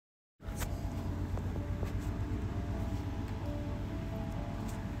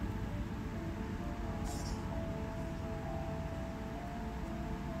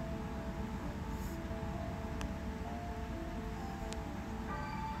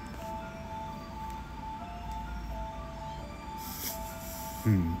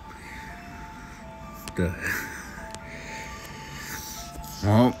The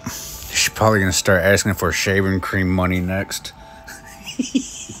Well, she's probably gonna start asking for shaving cream money next.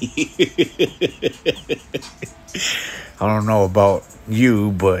 I don't know about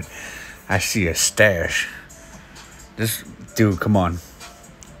you, but I see a stash. This dude, come on.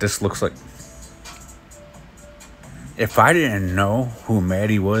 This looks like. If I didn't know who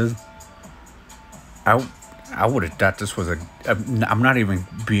Maddie was, I would have thought this was a. I'm not even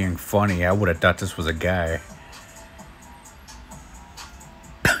being funny. I would have thought this was a guy.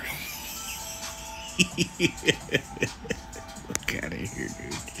 Look out of here,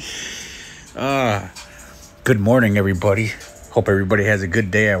 dude. Good morning, everybody. Hope everybody has a good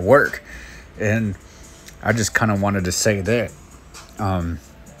day at work. And I just kind of wanted to say that.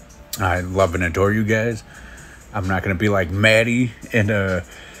 I love and adore you guys. I'm not going to be like Maddie. And I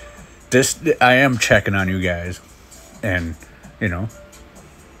am checking on you guys. And, I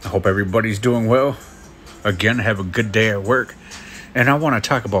hope everybody's doing well. Again, have a good day at work. And I want to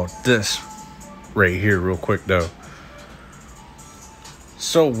talk about this right here real quick, though.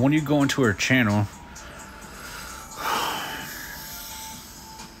 So, when you go into her channel,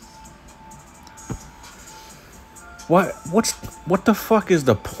 what the fuck is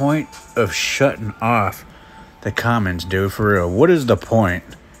the point of shutting off the comments, dude? For real, what is the point?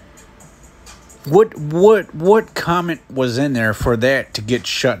 What comment was in there for that to get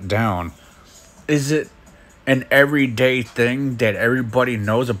shut down? Is it an everyday thing that everybody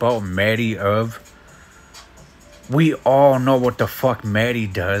knows about Maddie of? We all know what the fuck Maddie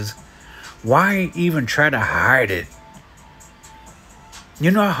does. Why even try to hide it?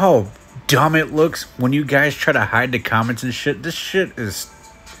 You know how dumb it looks when you guys try to hide the comments and shit? This shit is...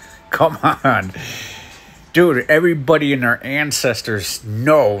 Come on. Dude, everybody and their ancestors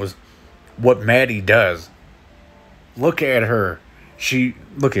knows what Maddie does. Look at her.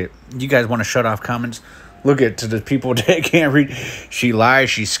 Look at... You guys want to shut off comments? Look at to the people that can't read. She lies.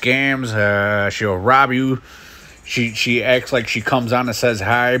 She scams. She'll rob you. She acts like she comes on and says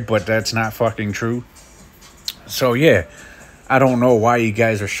hi, but that's not fucking true. So, yeah. I don't know why you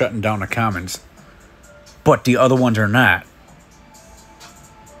guys are shutting down the comments. But the other ones are not.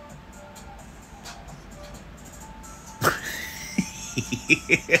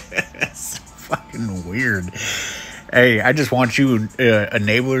 It's fucking weird. Hey, I just want you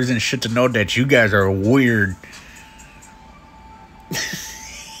enablers and shit to know that you guys are weird.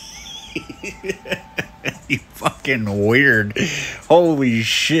 You fucking weird. Holy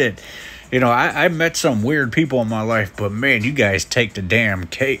shit. I met some weird people in my life, but man, you guys take the damn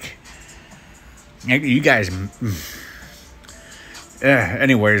cake. You guys...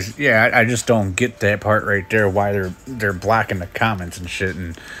 anyways, yeah, I just don't get that part right there, why they're blocking the comments and shit.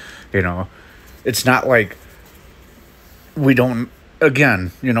 And, it's not like we don't...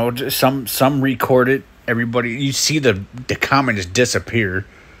 Again, some record it. Everybody... You see the comments disappear.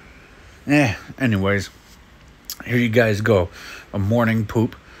 Anyways. Here you guys go. A morning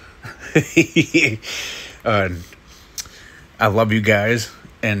poop. I love you guys,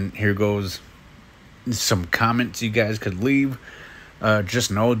 and here goes some comments you guys could leave. Just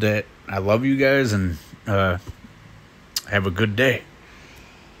know that I love you guys, and have a good day.